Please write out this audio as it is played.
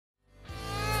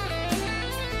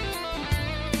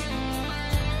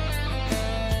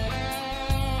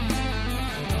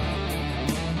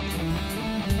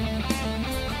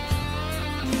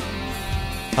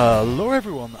Hello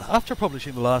everyone, after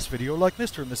publishing the last video, like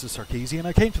Mr. and Mrs. Sarkeesian,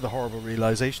 I came to the horrible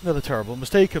realisation that a terrible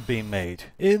mistake had been made.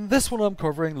 In this one I'm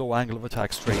covering low angle of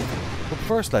attack strafing, but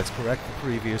first let's correct the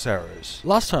previous errors.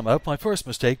 Last time out my first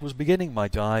mistake was beginning my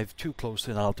dive too close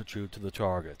in altitude to the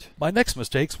target. My next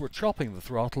mistakes were chopping the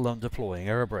throttle and deploying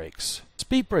air brakes.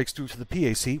 Speed brakes do to the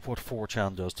PAC what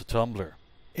 4chan does to Tumblr.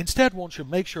 Instead, one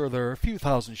should make sure there are a few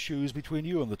thousand shoes between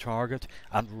you and the target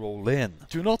and roll in.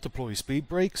 Do not deploy speed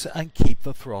brakes and keep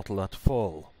the throttle at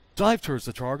full. Dive towards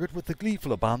the target with the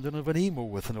gleeful abandon of an emo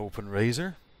with an open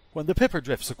razor. When the pipper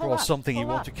drifts across something you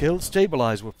want to kill,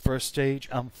 stabilise with first stage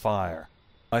and fire.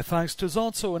 My thanks to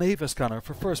Zontzo and Ava Scanner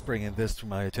for first bringing this to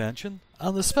my attention,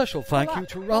 and a special thank you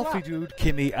to Ralfidude,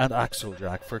 Kimi and Axel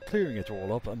Jack for clearing it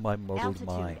all up in my muddled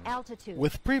mind.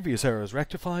 With previous errors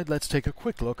rectified, let's take a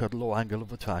quick look at low angle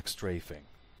of attack strafing.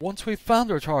 Once we've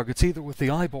found our targets either with the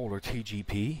eyeball or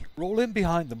TGP, roll in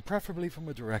behind them, preferably from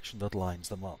a direction that lines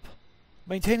them up.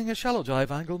 Maintaining a shallow dive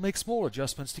angle, make small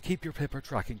adjustments to keep your pipper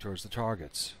tracking towards the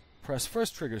targets. Press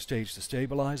first trigger stage to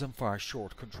stabilise and fire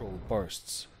short controlled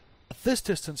bursts. At this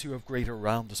distance you have greater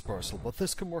round dispersal, but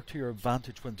this can work to your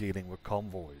advantage when dealing with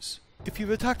convoys. If you've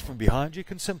attacked from behind, you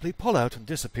can simply pull out and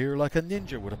disappear like a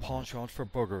ninja with a penchant for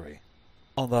buggery.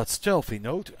 On that stealthy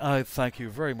note, I thank you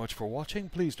very much for watching.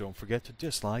 Please don't forget to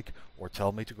dislike or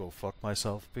tell me to go fuck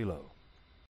myself below.